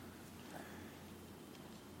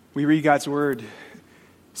We read God's word.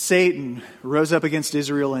 Satan rose up against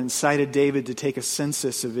Israel and incited David to take a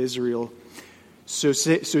census of Israel. So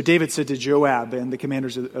David said to Joab and the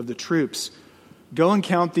commanders of the troops, "Go and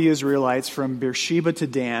count the Israelites from Beersheba to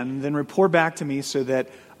Dan, then report back to me so that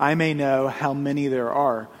I may know how many there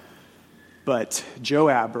are." But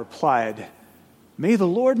Joab replied, "May the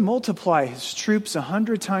Lord multiply his troops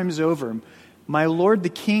 100 times over. My lord the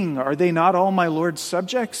king, are they not all my lord's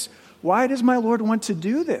subjects? Why does my lord want to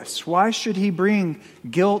do this? Why should he bring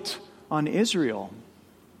guilt on Israel?"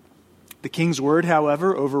 The king's word,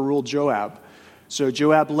 however, overruled Joab. So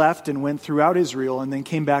Joab left and went throughout Israel and then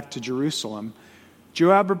came back to Jerusalem.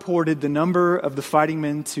 Joab reported the number of the fighting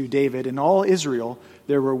men to David. In all Israel,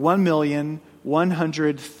 there were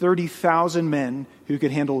 1,130,000 men who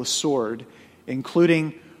could handle a sword,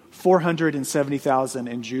 including 470,000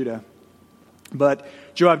 in Judah. But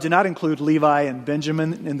Joab did not include Levi and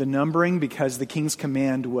Benjamin in the numbering because the king's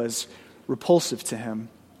command was repulsive to him.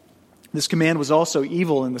 This command was also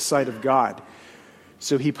evil in the sight of God,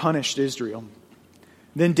 so he punished Israel.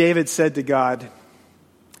 Then David said to God,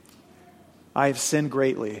 "I have sinned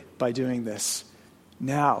greatly by doing this.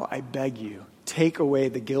 Now I beg you, take away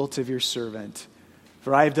the guilt of your servant,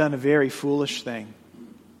 for I have done a very foolish thing."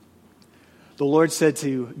 The Lord said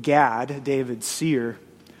to Gad, David's seer,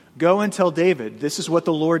 "Go and tell David, this is what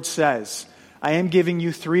the Lord says. I am giving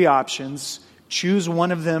you 3 options. Choose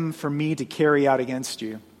one of them for me to carry out against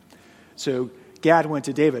you." So Gad went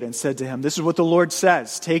to David and said to him, "This is what the Lord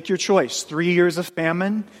says. Take your choice. 3 years of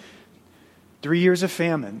famine,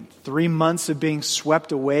 3 months of being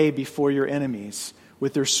swept away before your enemies,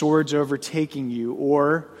 with their swords overtaking you,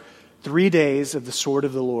 or 3 days of the sword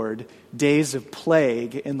of the Lord, days of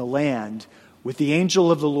plague in the land, with the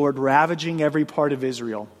angel of the Lord ravaging every part of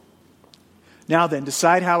Israel. Now then,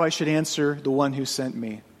 decide how I should answer the one who sent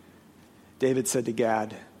me." David said to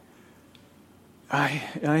Gad, I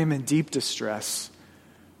am in deep distress.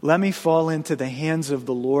 Let me fall into the hands of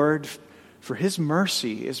the Lord, for his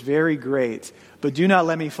mercy is very great, but do not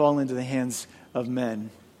let me fall into the hands of men."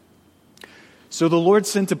 So the Lord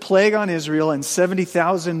sent a plague on Israel, and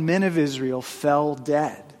 70,000 men of Israel fell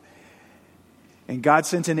dead. And God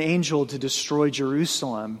sent an angel to destroy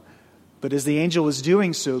Jerusalem. But as the angel was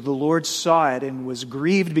doing so, the Lord saw it and was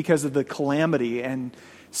grieved because of the calamity, and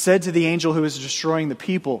said to the angel who was destroying the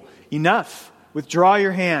people, "Enough, withdraw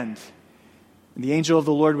your hand." And the angel of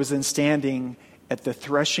the Lord was then standing at the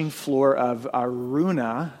threshing floor of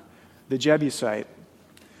Araunah, the Jebusite.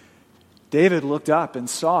 David looked up and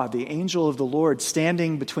saw the angel of the Lord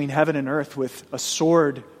standing between heaven and earth with a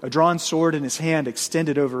drawn sword in his hand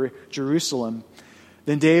extended over Jerusalem.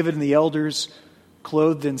 Then David and the elders,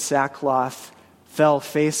 clothed in sackcloth, fell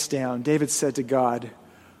face down. David said to God,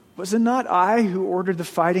 "Was it not I who ordered the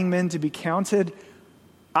fighting men to be counted?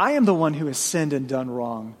 I am the one who has sinned and done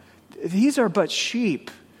wrong. These are but sheep.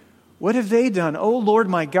 What have they done? O Lord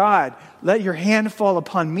my God, let your hand fall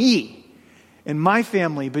upon me and my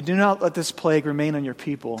family, but do not let this plague remain on your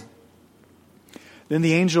people." Then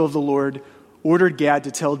the angel of the Lord ordered Gad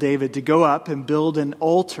to tell David to go up and build an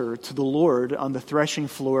altar to the Lord on the threshing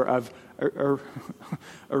floor of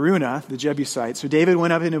Araunah, the Jebusite. So David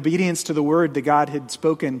went up in obedience to the word that Gad had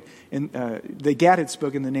spoken in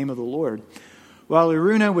the name of the Lord. While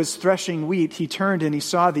Araunah was threshing wheat, he turned and he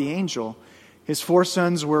saw the angel. His 4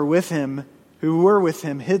 sons who were with him,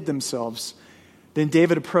 hid themselves. Then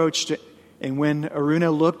David approached, and when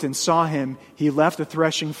Araunah looked and saw him, he left the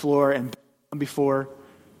threshing floor and before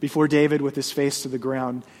David with his face to the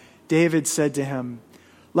ground. David said to him,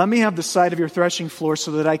 "Let me have the site of your threshing floor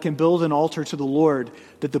so that I can build an altar to the Lord,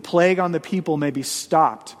 that the plague on the people may be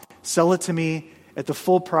stopped. Sell it to me at the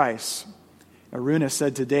full price." Araunah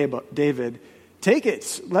said to David, "Take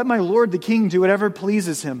it. Let my lord the king do whatever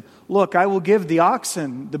pleases him. Look, I will give the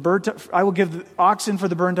oxen for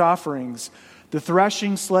the burnt offerings, the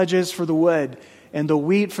threshing sledges for the wood, and the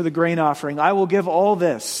wheat for the grain offering. I will give all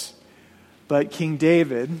this." But King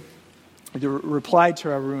David replied to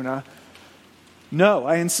Araunah, "No,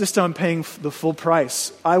 I insist on paying the full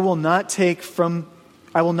price. I will not take for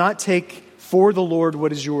the Lord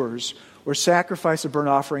what is yours, or sacrifice a burnt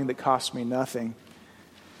offering that costs me nothing."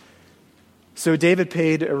 So David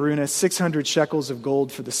paid Araunah 600 shekels of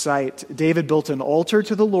gold for the site. David built an altar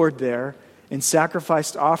to the Lord there and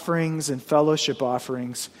sacrificed offerings and fellowship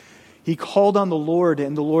offerings. He called on the Lord,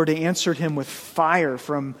 and the Lord answered him with fire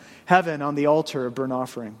from heaven on the altar of burnt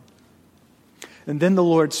offering. And then the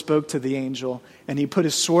Lord spoke to the angel, and he put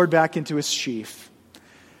his sword back into his sheath.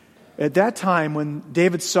 At that time, when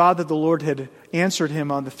David saw that the Lord had answered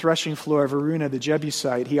him on the threshing floor of Araunah the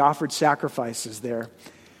Jebusite, he offered sacrifices there.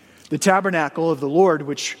 The tabernacle of the Lord,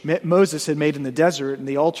 which Moses had made in the desert, and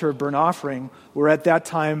the altar of burnt offering were at that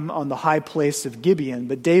time on the high place of Gibeon.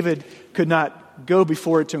 But David could not go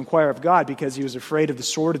before it to inquire of God because he was afraid of the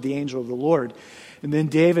sword of the angel of the Lord. And then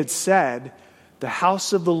David said, "The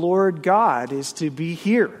house of the Lord God is to be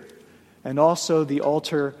here, and also the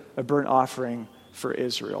altar of burnt offering for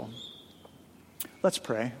Israel." Let's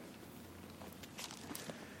pray.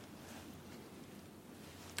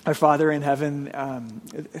 Our Father in heaven,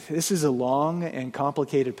 this is a long and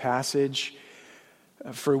complicated passage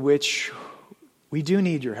for which we do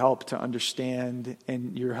need your help to understand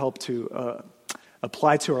and your help to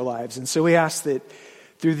apply to our lives. And so we ask that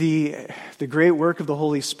through the great work of the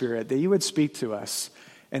Holy Spirit, that you would speak to us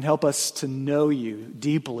and help us to know you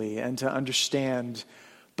deeply and to understand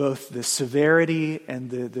both the severity and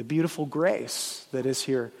the beautiful grace that is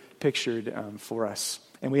here pictured for us.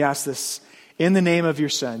 And we ask this in the name of your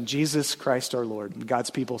Son, Jesus Christ our Lord. And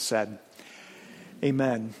God's people said,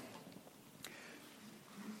 amen.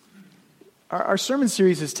 Our sermon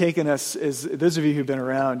series has taken us, as those of you who've been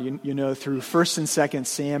around, you know, through 1st and 2nd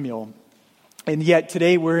Samuel. And yet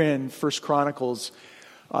today we're in 1st Chronicles.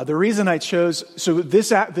 The reason I chose, so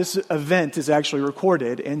this event is actually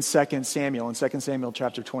recorded in 2 Samuel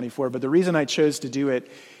chapter 24. But the reason I chose to do it,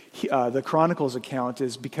 the Chronicles account,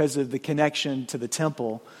 is because of the connection to the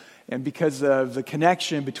temple and because of the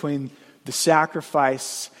connection between the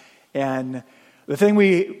sacrifice and the thing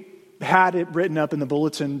we had it written up in the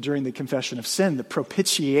bulletin during the confession of sin, the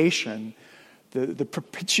propitiation, the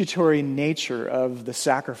propitiatory nature of the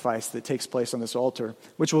sacrifice that takes place on this altar,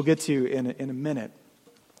 which we'll get to in a minute.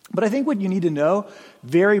 But I think what you need to know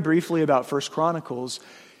very briefly about 1 Chronicles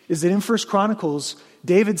is that in 1 Chronicles,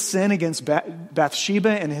 David's sin against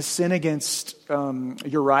Bathsheba and his sin against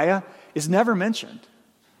Uriah is never mentioned.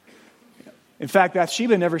 In fact,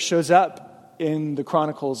 Bathsheba never shows up in the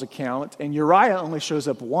Chronicles account, and Uriah only shows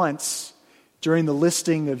up once during the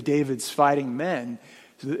listing of David's fighting men.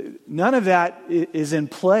 None of that is in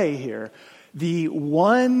play here. The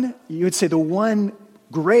one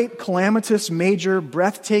great, calamitous, major,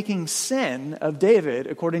 breathtaking sin of David,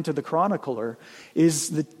 according to the chronicler,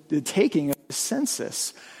 is the taking of the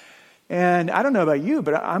census. And I don't know about you,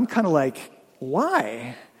 but I'm kind of like,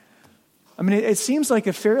 why? I mean, it seems like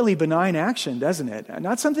a fairly benign action, doesn't it?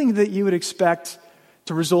 Not something that you would expect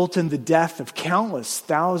to result in the death of countless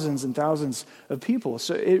thousands and thousands of people.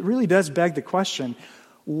 So it really does beg the question,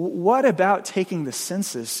 what about taking the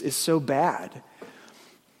census is so bad?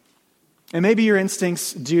 And maybe your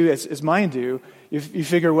instincts do as mine do. You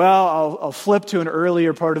figure, well, I'll flip to an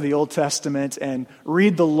earlier part of the Old Testament and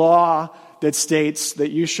read the law that states that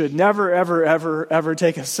you should never, ever, ever, ever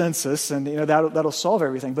take a census, and that'll solve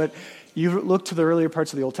everything. But you look to the earlier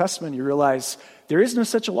parts of the Old Testament, you realize there is no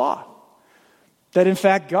such a law. That in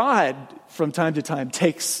fact, God, from time to time,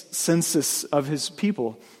 takes census of his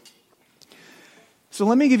people. So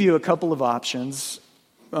let me give you a couple of options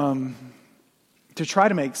to try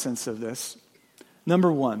to make sense of this.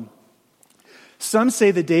 Number one, some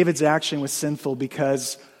say that David's action was sinful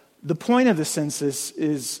because the point of the census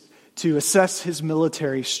is to assess his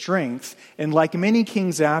military strength. And like many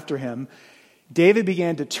kings after him, David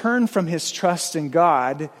began to turn from his trust in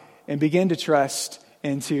God and begin to trust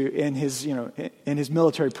in his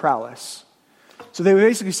military prowess. So they would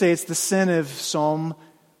basically say it's the sin of Psalm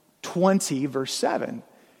 20, verse 7.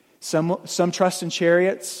 Some trust in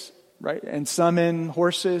chariots, right, and some in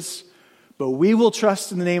horses, but we will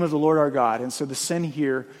trust in the name of the Lord our God. And so the sin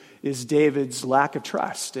here is David's lack of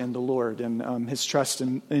trust in the Lord and his trust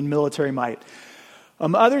in military might.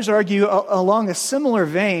 Others argue along a similar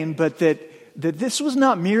vein, but that this was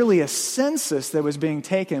not merely a census that was being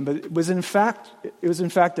taken, but it was in fact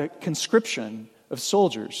a conscription of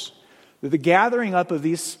soldiers. The gathering up of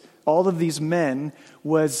all of these men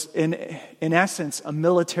was in essence a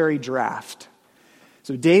military draft.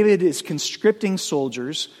 So David is conscripting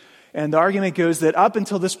soldiers, and the argument goes that up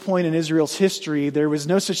until this point in Israel's history, there was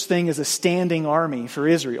no such thing as a standing army for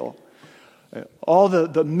Israel. All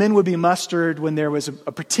the men would be mustered when there was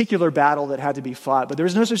a particular battle that had to be fought. But there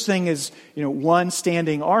was no such thing as, one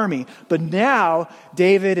standing army. But now,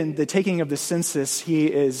 David, in the taking of the census, he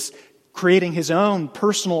is creating his own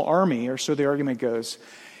personal army, or so the argument goes.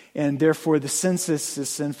 And therefore, the census is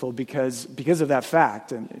sinful because of that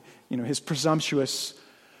fact and, his presumptuous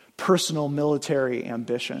personal military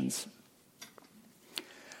ambitions.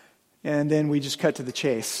 And then we just cut to the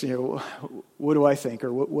chase. What do I think,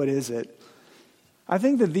 or what is it? I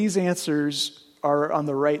think that these answers are on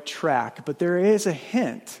the right track, but there is a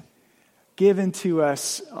hint given to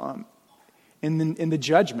us in the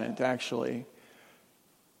judgment, actually.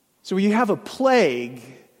 So you have a plague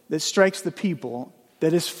that strikes the people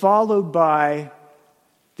that is followed by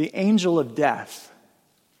the angel of death.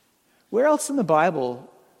 Where else in the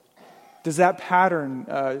Bible does that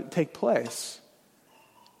pattern take place?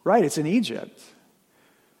 Right, it's in Egypt.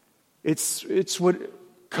 It's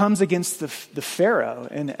what comes against the Pharaoh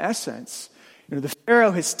in essence. The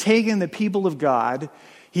Pharaoh has taken the people of God.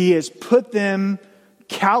 He has put them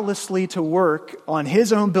callously to work on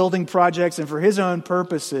his own building projects and for his own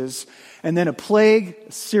purposes. And then a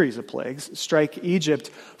series of plagues, strike Egypt,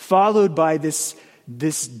 followed by this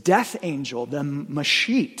death angel, the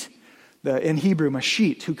Mashit, in Hebrew,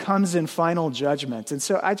 Mashit, who comes in final judgment. And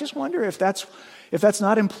so I just wonder if that's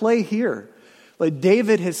not in play here. Like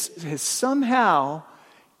David has somehow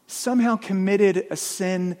committed a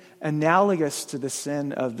sin analogous to the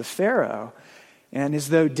sin of the Pharaoh, and as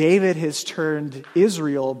though David has turned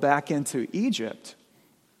Israel back into Egypt.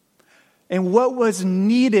 And what was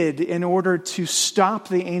needed in order to stop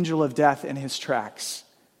the angel of death in his tracks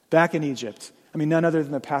back in Egypt? I mean, none other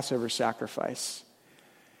than the Passover sacrifice.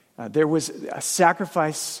 There was a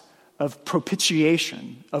sacrifice of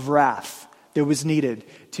propitiation, of wrath, that was needed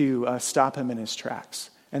to stop him in his tracks.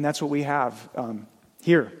 And that's what we have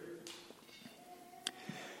here.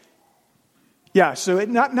 Yeah, so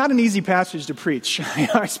not an easy passage to preach.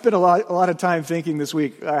 I spent a lot of time thinking this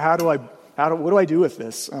week, what do I do with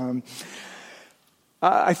this?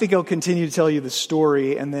 I think I'll continue to tell you the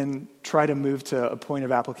story and then try to move to a point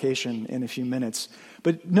of application in a few minutes.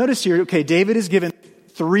 But notice here, okay, David is given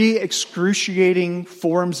 3 excruciating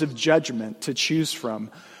forms of judgment to choose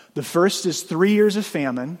from. The first is 3 years of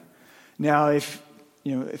famine. Now, if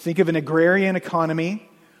think of an agrarian economy,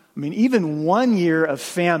 I mean, even 1 year of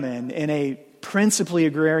famine in a principally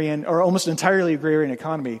agrarian or almost entirely agrarian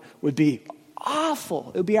economy would be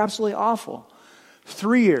awful. It would be absolutely awful.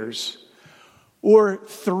 3 years. Or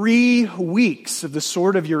 3 weeks of the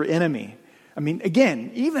sword of your enemy. I mean,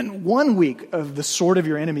 again, even 1 week of the sword of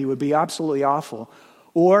your enemy would be absolutely awful.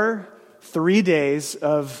 Or 3 days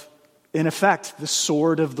of, in effect, the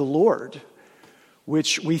sword of the Lord,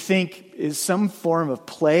 which we think is some form of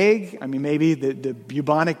plague. I mean, maybe the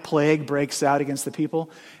bubonic plague breaks out against the people.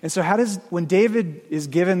 And so when David is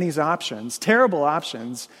given these options, terrible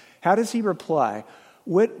options, how does he reply?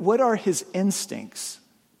 What are his instincts?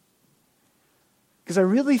 Because I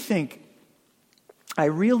really think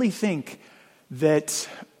that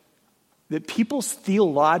people's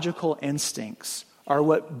theological instincts are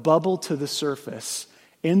what bubble to the surface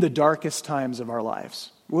in the darkest times of our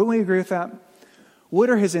lives. Wouldn't we agree with that? What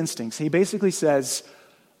are his instincts? He basically says,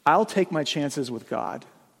 I'll take my chances with God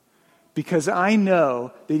because I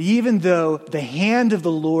know that even though the hand of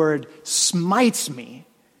the Lord smites me,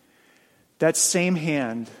 that same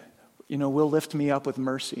hand, will lift me up with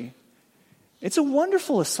mercy. It's a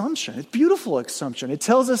wonderful assumption. It's a beautiful assumption. It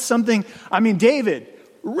tells us something. I mean, David,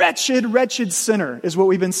 wretched sinner is what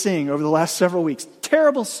we've been seeing over the last several weeks.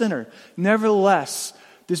 Terrible sinner. Nevertheless,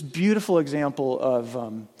 this beautiful example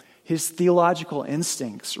of his theological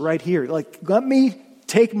instincts right here. Like, let me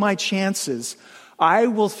take my chances. I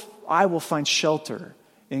will find shelter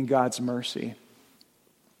in God's mercy.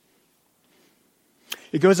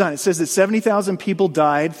 It goes on. It says that 70,000 people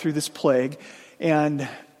died through this plague. And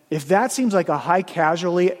if that seems like a high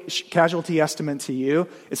casualty estimate to you,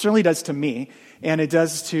 it certainly does to me. And it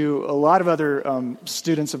does to a lot of other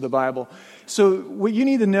students of the Bible. So what you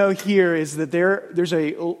need to know here is that there's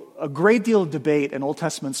a great deal of debate in Old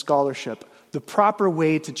Testament scholarship, the proper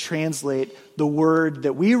way to translate the word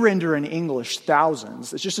that we render in English,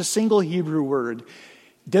 thousands. It's just a single Hebrew word.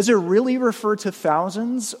 Does it really refer to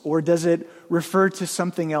thousands, or does it refer to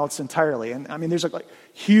something else entirely? And I mean, there's a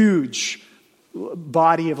huge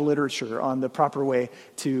body of literature on the proper way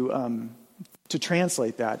to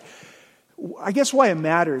translate that. I guess why it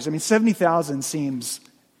matters, I mean, 70,000 seems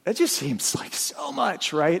like so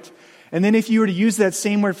much, right? And then if you were to use that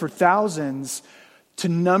same word for thousands to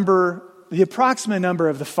number the approximate number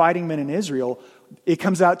of the fighting men in Israel, it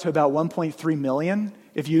comes out to about 1.3 million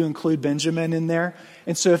if you include Benjamin in there.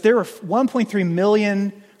 And so if there were 1.3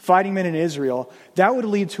 million fighting men in Israel, that would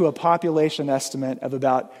lead to a population estimate of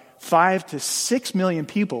about 5 to 6 million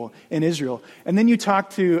people in Israel. And then you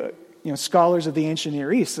talk to scholars of the ancient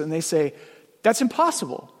Near East, and they say, that's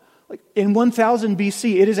impossible. Like in 1000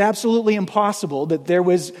 BC, it is absolutely impossible that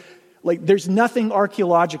there's nothing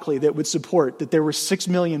archaeologically that would support that there were 6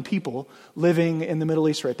 million people living in the Middle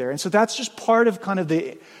East right there. And so that's just part of kind of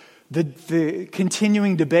the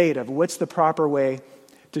continuing debate of what's the proper way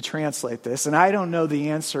to translate this. And I don't know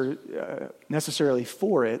the answer necessarily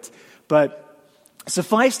for it, but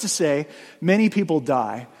suffice to say, many people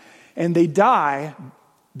die. And they die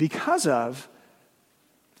because of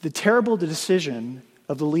the terrible decision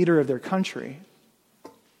of the leader of their country,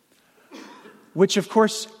 which of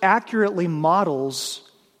course accurately models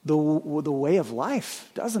the way of life,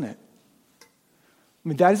 doesn't it? I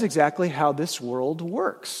mean, that is exactly how this world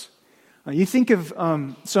works. You think of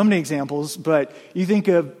so many examples, but you think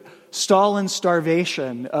of Stalin's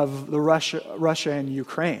starvation of the Russia and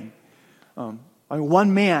Ukraine.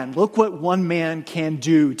 One man, look what one man can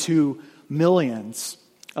do to millions.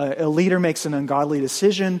 A leader makes an ungodly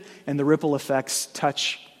decision, and the ripple effects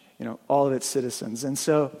touch, all of its citizens. And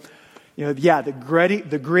so, the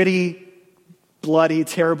gritty, bloody,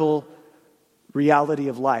 terrible reality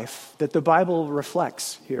of life that the Bible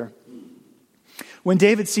reflects here. When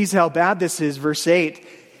David sees how bad this is, verse 8,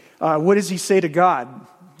 what does he say to God?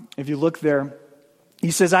 If you look there,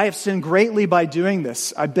 he says, I have sinned greatly by doing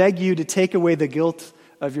this. I beg you to take away the guilt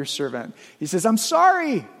of your servant. He says, I'm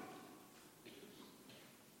sorry.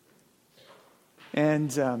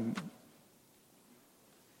 And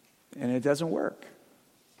it doesn't work.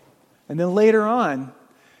 And then later on,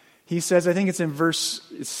 he says, I think it's in verse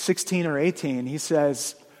 16 or 18, he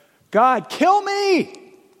says, God, kill me!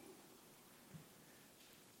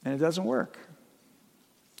 And it doesn't work.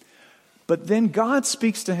 But then God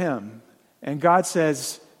speaks to him, and God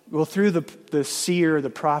says, well, through the seer, the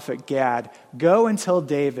prophet Gad, go and tell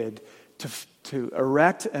David to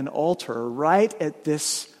erect an altar right at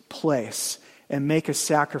this place and make a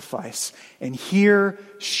sacrifice, and here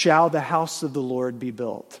shall the house of the Lord be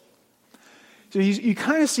built. So you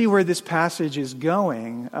kind of see where this passage is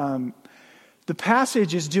going. The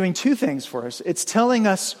passage is doing two things for us. It's telling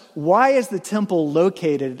us why is the temple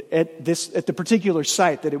located at the particular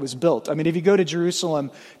site that it was built. I mean, if you go to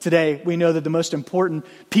Jerusalem today, we know that the most important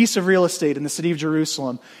piece of real estate in the city of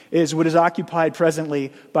Jerusalem is what is occupied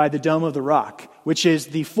presently by the Dome of the Rock, which is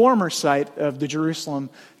the former site of the Jerusalem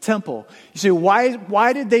temple. You say,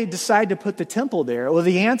 why did they decide to put the temple there? Well,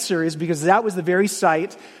 the answer is because that was the very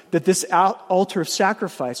site that this altar of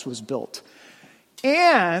sacrifice was built.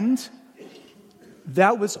 And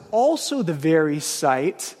that was also the very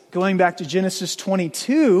site, going back to Genesis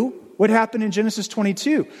 22, what happened in Genesis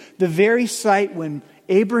 22? The very site when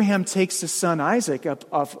Abraham takes his son Isaac up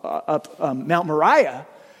Mount Moriah,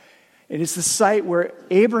 and it's the site where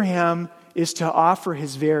Abraham is to offer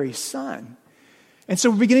his very son. And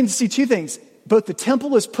so we're beginning to see two things. Both the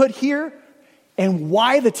temple is put here, and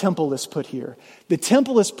why the temple is put here. The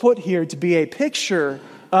temple is put here to be a picture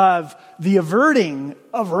of the averting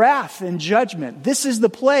of wrath and judgment. This is the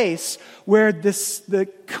place where the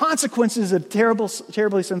consequences of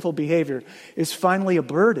terribly sinful behavior is finally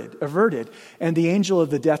averted, and the angel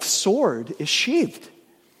of the death sword is sheathed.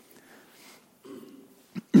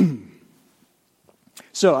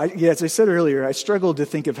 So, as I said earlier, I struggled to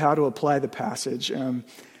think of how to apply the passage. And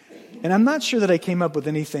I'm not sure that I came up with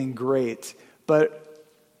anything great, but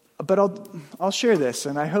I'll share this,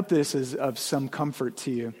 and I hope this is of some comfort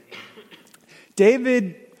to you.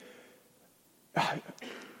 David,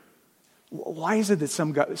 why is it that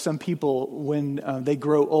some people, when they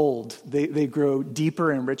grow old, they grow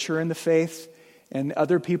deeper and richer in the faith, and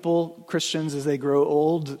other people, Christians, as they grow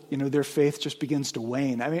old, their faith just begins to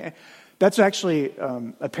wane? I mean, that's actually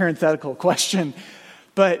a parenthetical question,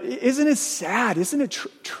 but isn't it sad, isn't it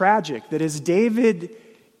tragic that as David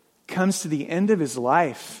comes to the end of his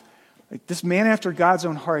life, like this man after God's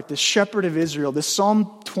own heart, this shepherd of Israel, this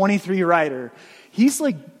Psalm 23 writer, he's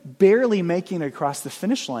like barely making it across the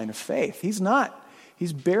finish line of faith.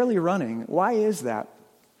 He's barely running. Why is that?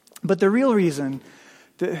 But the real reason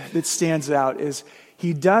that stands out is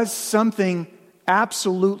he does something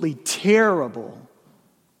absolutely terrible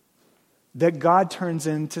that God turns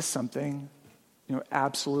into something,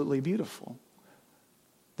 absolutely beautiful.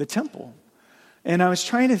 The temple. And I was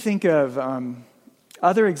trying to think of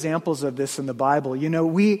other examples of this in the Bible.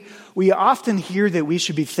 We often hear that we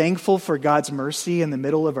should be thankful for God's mercy in the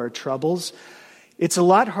middle of our troubles. It's a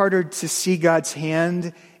lot harder to see God's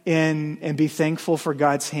hand and be thankful for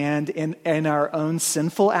God's hand in our own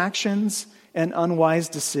sinful actions and unwise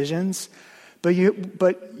decisions.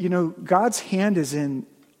 But God's hand is in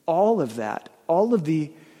all of that, all of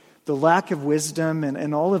the lack of wisdom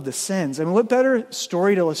and all of the sins. I mean, what better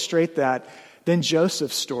story to illustrate that than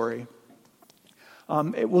Joseph's story?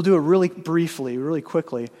 We'll do it really briefly, really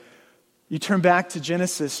quickly. You turn back to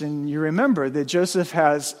Genesis and you remember that Joseph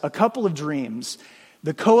has a couple of dreams.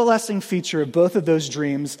 The coalescing feature of both of those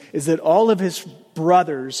dreams is that all of his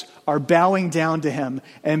brothers are bowing down to him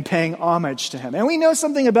and paying homage to him. And we know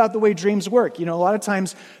something about the way dreams work. A lot of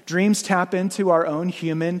times dreams tap into our own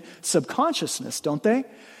human subconsciousness, don't they?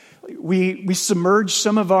 We submerge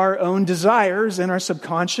some of our own desires in our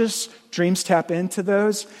subconscious. Dreams tap into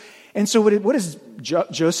those. And so what does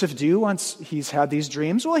Joseph do once he's had these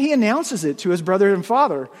dreams? Well, he announces it to his brothers and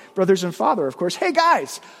father, of course. Hey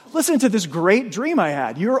guys, listen to this great dream I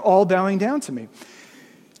had. You're all bowing down to me.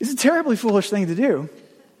 It's a terribly foolish thing to do.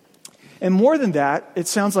 And more than that, it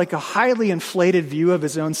sounds like a highly inflated view of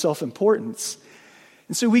his own self-importance.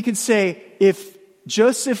 And so we could say, if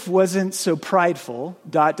Joseph wasn't so prideful, ...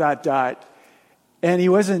 and he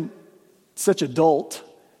wasn't such a dolt, ...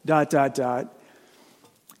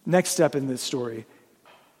 Next step in this story.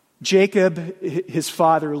 Jacob, his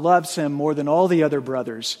father, loves him more than all the other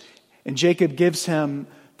brothers. And Jacob gives him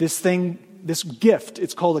this gift.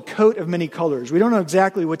 It's called a coat of many colors. We don't know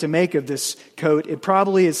exactly what to make of this coat. It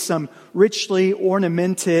probably is some richly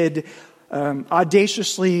ornamented,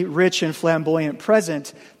 audaciously rich and flamboyant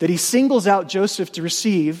present that he singles out Joseph to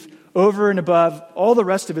receive over and above all the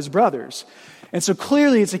rest of his brothers. And so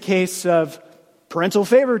clearly it's a case of parental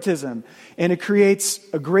favoritism, and it creates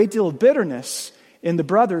a great deal of bitterness in the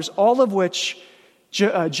brothers, all of which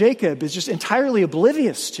Jacob is just entirely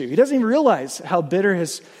oblivious to. He doesn't even realize how bitter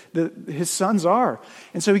his sons are.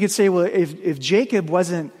 And so we could say, well, if Jacob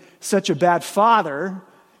wasn't such a bad father, ...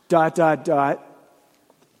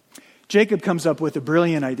 Jacob comes up with a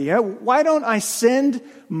brilliant idea. Why don't I send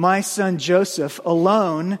my son Joseph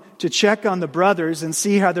alone to check on the brothers and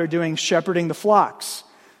see how they're doing shepherding the flocks?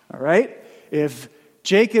 All right? If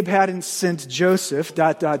Jacob hadn't sent Joseph, ...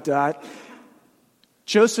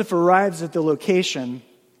 Joseph arrives at the location.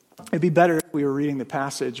 It'd be better if we were reading the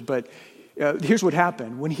passage, but here's what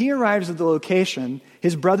happened. When he arrives at the location,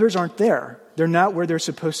 his brothers aren't there. They're not where they're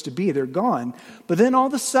supposed to be. They're gone. But then all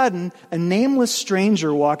of a sudden, a nameless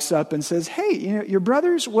stranger walks up and says, hey, your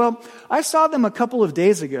brothers, well, I saw them a couple of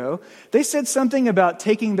days ago. They said something about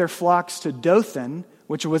taking their flocks to Dothan,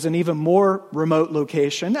 which was an even more remote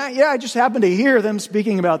location. I just happened to hear them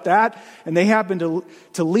speaking about that, and they happened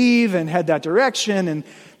to leave and head that direction, and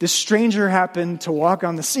this stranger happened to walk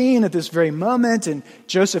on the scene at this very moment, and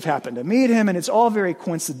Joseph happened to meet him, and it's all very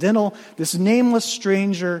coincidental. This nameless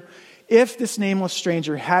stranger, if this nameless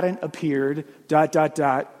stranger hadn't appeared, ...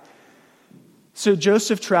 So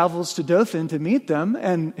Joseph travels to Dothan to meet them,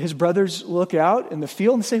 and his brothers look out in the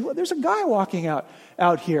field and say, well, there's a guy walking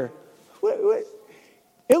out here. What?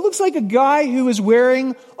 It looks like a guy who is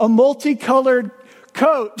wearing a multicolored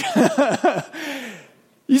coat.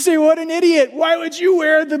 You say, what an idiot. Why would you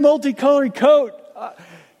wear the multicolored coat?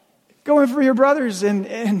 Going for your brothers.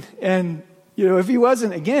 And if he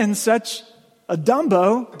wasn't, again, such a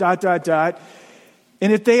Dumbo, ...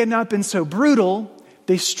 And if they had not been so brutal,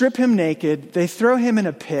 they strip him naked. They throw him in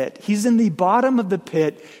a pit. He's in the bottom of the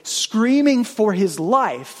pit, screaming for his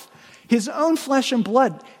life. His own flesh and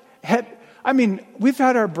blood we've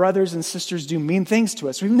had our brothers and sisters do mean things to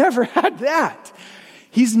us. We've never had that.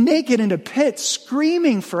 He's naked in a pit,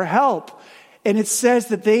 screaming for help. And it says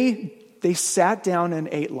that they sat down and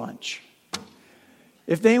ate lunch.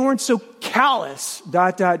 If they weren't so callous, ...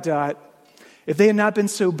 if they had not been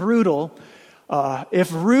so brutal,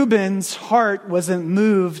 if Reuben's heart wasn't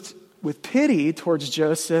moved with pity towards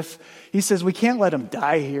Joseph, he says, we can't let him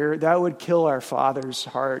die here. That would kill our father's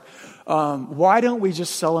heart. Why don't we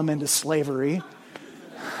just sell him into slavery?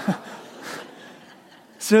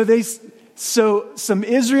 So some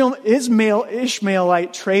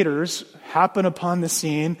Ishmaelite traders happen upon the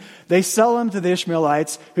scene. They sell him to the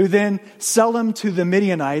Ishmaelites, who then sell him to the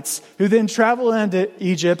Midianites, who then travel into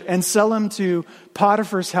Egypt and sell him to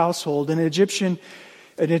Potiphar's household, an Egyptian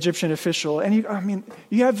official. And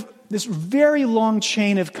you have this very long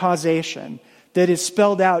chain of causation that is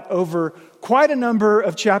spelled out over quite a number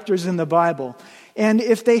of chapters in the Bible. And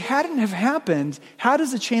if they hadn't have happened, how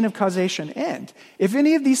does the chain of causation end? If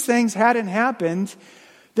any of these things hadn't happened,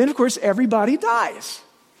 then of course everybody dies.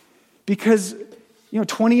 Because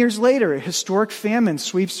 20 years later, a historic famine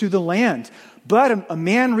sweeps through the land. But a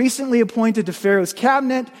man recently appointed to Pharaoh's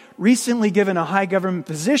cabinet, recently given a high government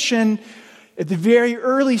position, at the very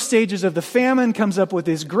early stages of the famine, comes up with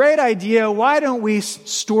this great idea. Why don't we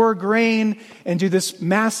store grain and do this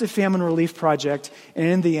massive famine relief project? And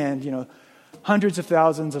in the end, hundreds of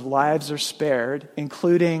thousands of lives are spared,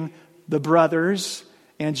 including the brothers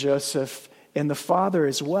and Joseph and the father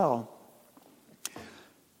as well.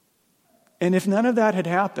 And if none of that had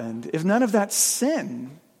happened, if none of that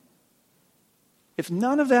sin, if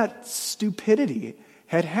none of that stupidity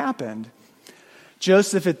had happened,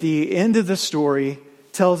 Joseph at the end of the story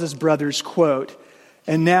tells his brothers, quote,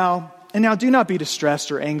 and now now do not be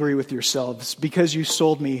distressed or angry with yourselves because you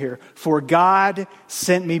sold me here, for God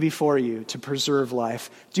sent me before you to preserve life.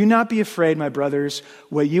 Do not be afraid, my brothers.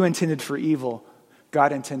 What you intended for evil,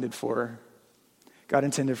 God intended for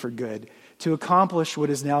good, to accomplish what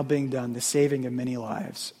is now being done, the saving of many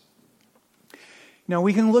lives. Now,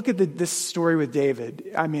 we can look at this story with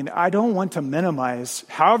David. I mean, I don't want to minimize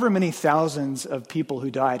however many thousands of people who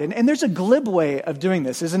died. And there's a glib way of doing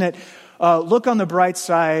this, isn't it? Look on the bright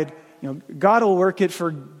side. God will work it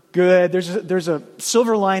for good. There's a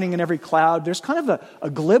silver lining in every cloud. There's kind of a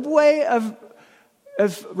glib way of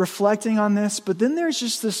reflecting on this. But then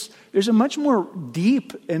there's a much more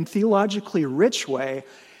deep and theologically rich way.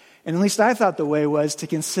 And at least I thought the way was to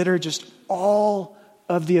consider just all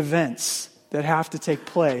of the events that have to take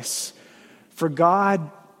place for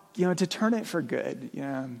God, to turn it for good.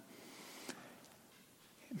 And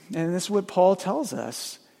this is what Paul tells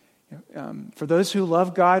us. For those who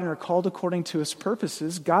love God and are called according to his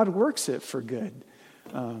purposes, God works it for good.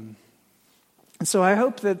 And so I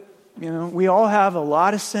hope that, we all have a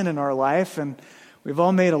lot of sin in our life, and we've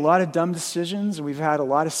all made a lot of dumb decisions. We've had a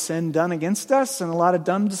lot of sin done against us and a lot of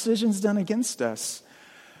dumb decisions done against us.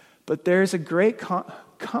 But there's a great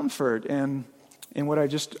comfort in what I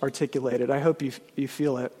just articulated. I hope you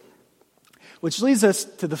feel it. Which leads us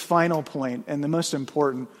to the final point and the most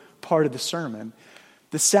important part of the sermon,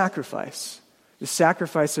 the sacrifice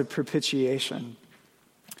of propitiation.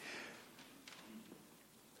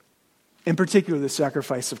 In particular, the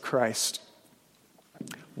sacrifice of Christ.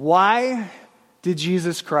 Why did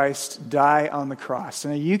Jesus Christ die on the cross?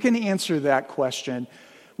 Now, you can answer that question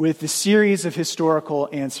with a series of historical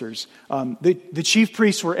answers. The chief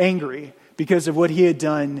priests were angry because of what he had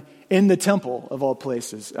done in the temple, of all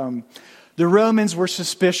places. The Romans were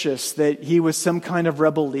suspicious that he was some kind of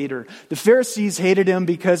rebel leader. The Pharisees hated him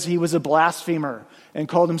because he was a blasphemer and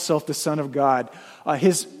called himself the Son of God.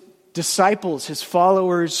 His disciples, his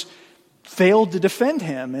followers, failed to defend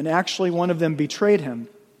him, and actually one of them betrayed him.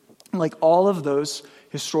 Like all of those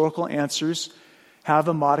historical answers have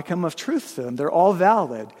a modicum of truth to them. They're all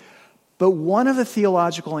valid. But one of the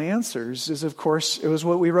theological answers is, of course, it was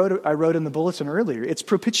what I wrote in the bulletin earlier. It's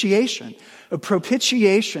propitiation. A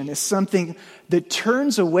propitiation is something that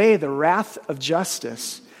turns away the wrath of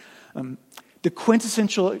justice. The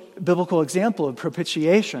quintessential biblical example of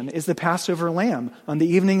propitiation is the Passover lamb. On the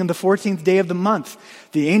evening of the 14th day of the month,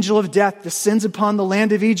 the angel of death descends upon the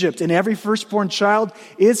land of Egypt, and every firstborn child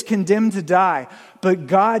is condemned to die. But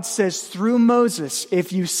God says through Moses,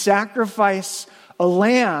 if you sacrifice a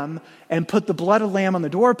lamb and put the blood of lamb on the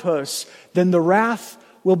doorposts, then the wrath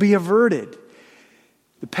will be averted.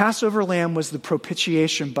 The Passover lamb was the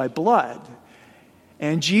propitiation by blood.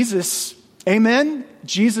 And Jesus, amen,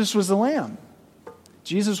 Jesus was the lamb.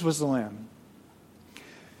 Jesus was the lamb.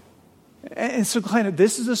 And so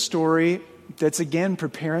this is a story that's, again,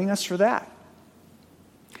 preparing us for that.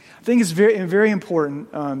 I think it's very, very important,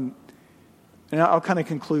 and I'll kind of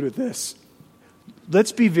conclude with this.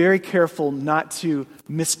 Let's be very careful not to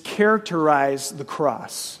mischaracterize the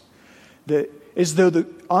cross. As though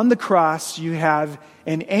on the cross you have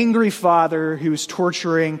an angry father who's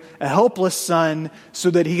torturing a helpless son so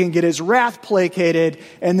that he can get his wrath placated,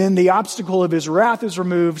 and then the obstacle of his wrath is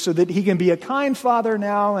removed so that he can be a kind father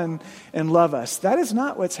now and love us. That is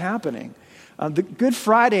not what's happening. The Good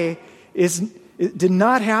Friday did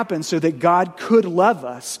not happen so that God could love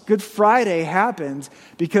us. Good Friday happened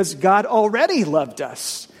because God already loved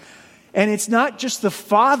us. And it's not just the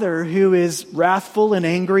Father who is wrathful and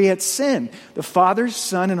angry at sin. The Father,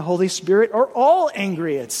 Son, and Holy Spirit are all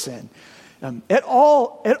angry at sin. At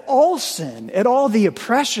all sin, at all the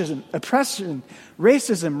oppression,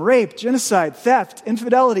 racism, rape, genocide, theft,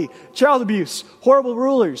 infidelity, child abuse, horrible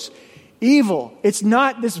rulers, evil. It's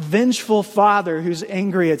not this vengeful father who's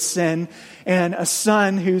angry at sin and a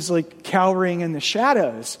son who's like cowering in the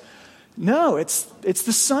shadows. No, it's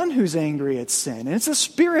the Son who's angry at sin. And it's the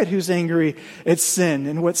Spirit who's angry at sin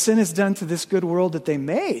and what sin has done to this good world that they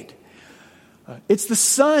made. It's the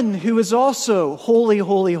Son who is also holy,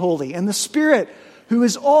 holy, holy. And the Spirit who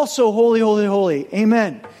is also holy, holy, holy.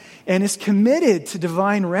 Amen. And is committed to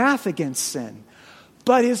divine wrath against sin.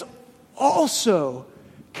 But is also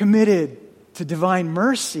committed to divine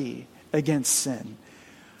mercy against sin.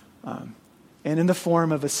 And in the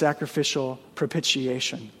form of a sacrificial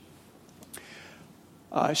propitiation.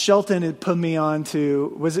 Shelton had put me on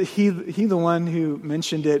to, was it he the one who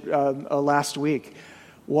mentioned it last week?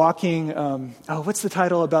 Walking, what's the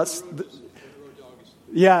title about?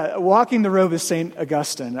 Walking the Road with St.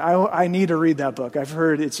 Augustine. I need to read that book. I've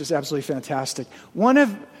heard it's just absolutely fantastic. One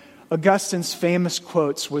of Augustine's famous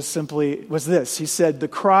quotes was this. He said, "The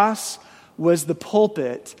cross was the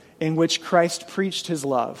pulpit in which Christ preached his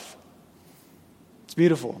love." It's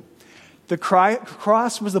beautiful. The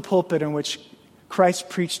cross was the pulpit in which Christ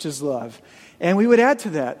preached his love. And we would add to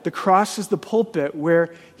that, the cross is the pulpit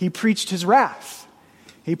where he preached his wrath.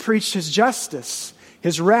 He preached his justice,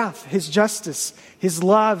 his wrath, his justice, his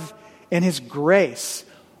love, and his grace.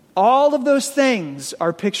 All of those things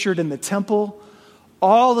are pictured in the temple.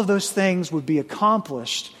 All of those things would be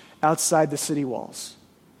accomplished outside the city walls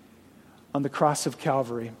on the cross of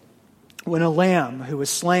Calvary, when a lamb who was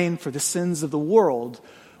slain for the sins of the world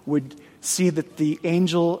would see that the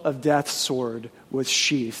angel of death's sword was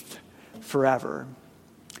sheathed forever.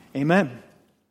 Amen.